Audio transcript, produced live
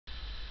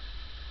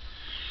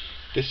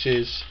This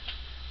is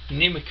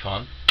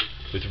Numicon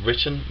with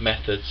written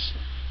methods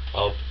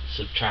of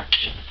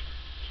subtraction.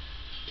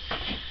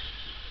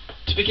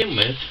 To begin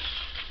with,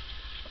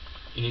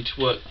 you need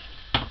to work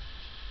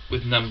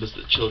with numbers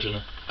that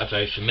children are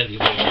very familiar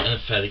with and are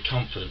fairly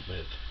confident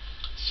with.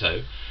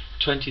 So,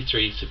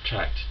 23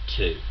 subtract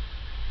 2.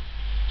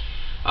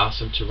 Ask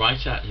them to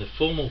write out in the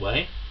formal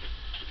way,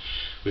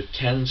 with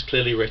tens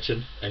clearly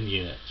written and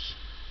units,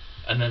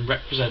 and then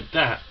represent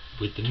that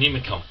with the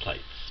Numicon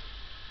plates.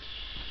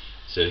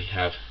 So we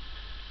have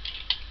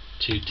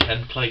 2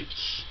 10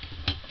 plates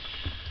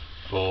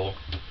for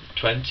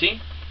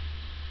 20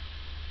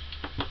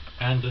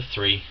 and the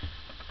 3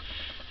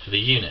 for the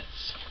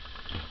units.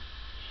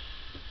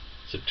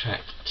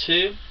 Subtract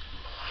 2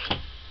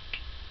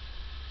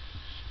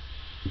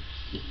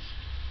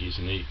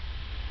 using the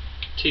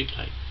 2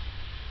 plate,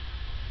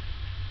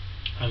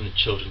 and the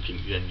children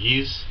can then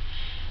use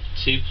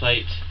 2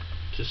 plate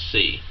to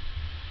see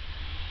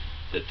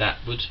that that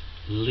would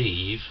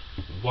leave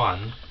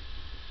 1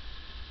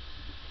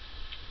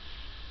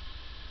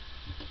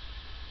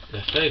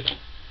 left over.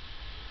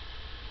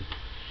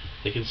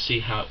 They can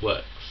see how it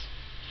works.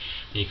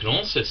 And you can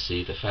also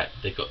see the fact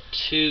that they've got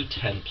 2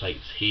 10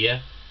 plates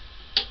here,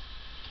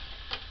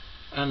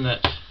 and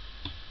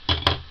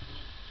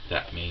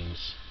that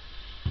means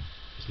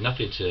there's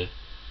nothing to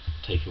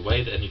take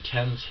away, that any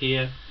 10s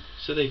here,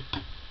 so they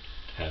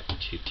have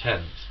 2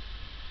 10s,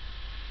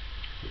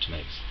 which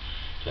makes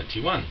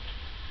 21.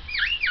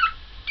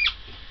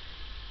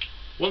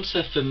 Once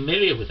they're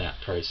familiar with that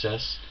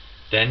process,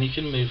 then you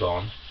can move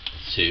on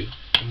to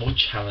a more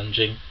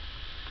challenging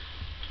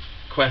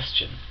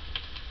question.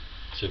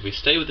 So if we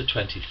stay with the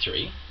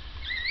 23,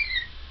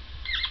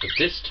 but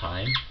this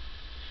time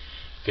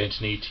we're going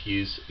to need to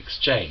use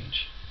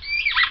exchange.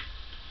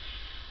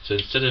 So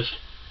instead of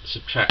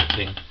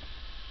subtracting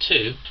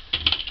 2,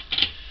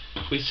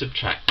 we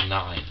subtract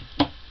 9.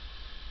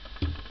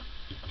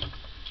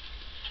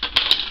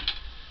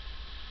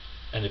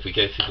 And if we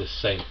go through the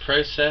same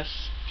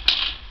process,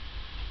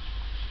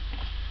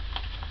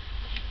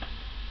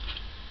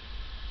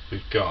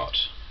 we've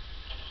got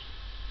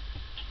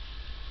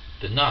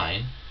the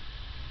 9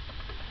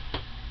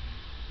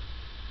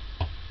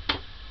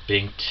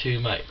 being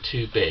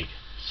too big,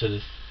 so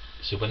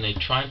when they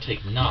try and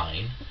take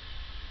 9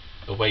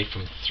 away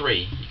from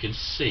 3, you can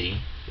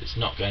see it's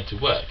not going to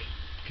work,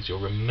 because you're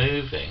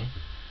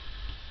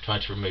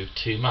trying to remove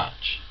too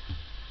much.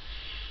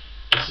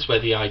 This is where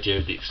the idea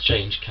of the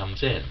exchange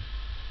comes in.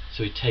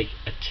 So we take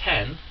a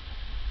 10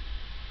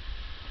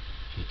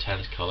 from the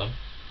tens column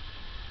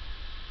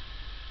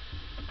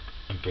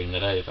and bring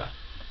that over.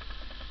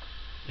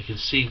 You can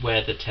see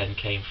where the 10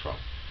 came from.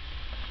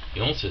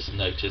 You also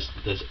notice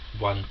that there's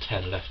 1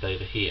 10 left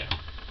over here.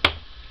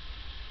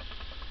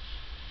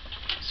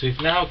 So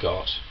we've now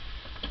got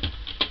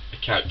a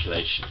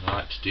calculation. I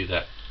like to do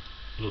that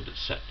a little bit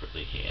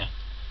separately here.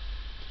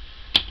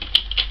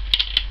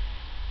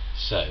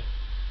 So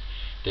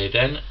they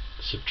then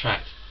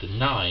subtract the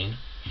 9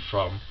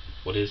 from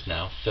what is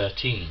now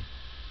 13.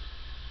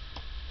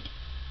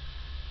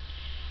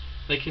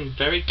 They can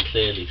very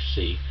clearly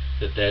see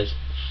that there's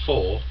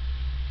 4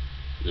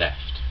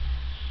 left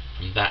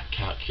from that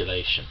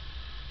calculation.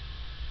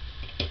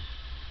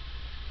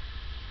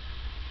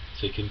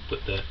 So you can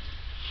put the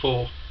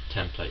 4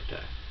 template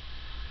there.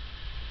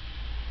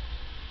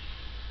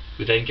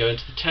 We then go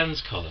into the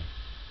tens column,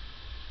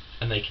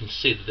 and they can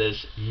see that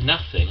there's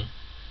nothing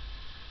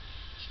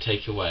to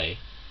take away,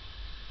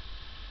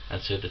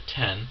 and so the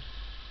 10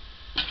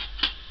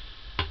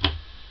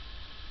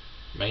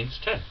 remains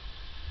 10.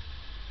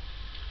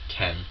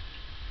 10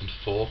 and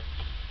 4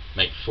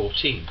 make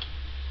 14,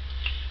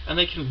 and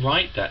they can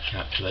write that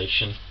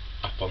calculation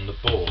up on the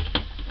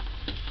board.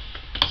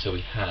 So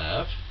we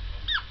have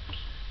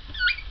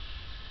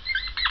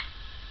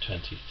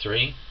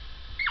 23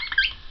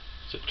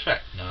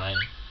 subtract 9,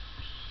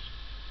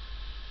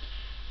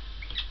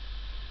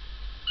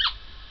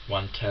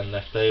 1 10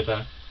 left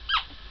over,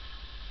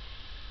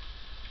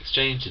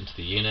 exchange into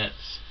the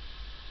units,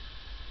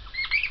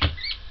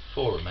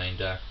 4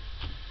 remainder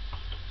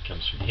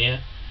comes from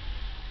here,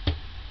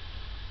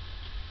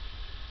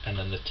 and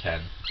then the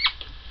 10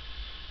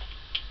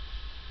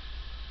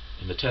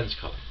 in the tens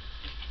column.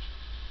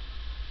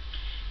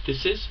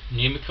 This is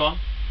Numicon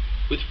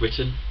with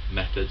written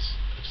methods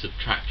of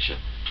subtraction.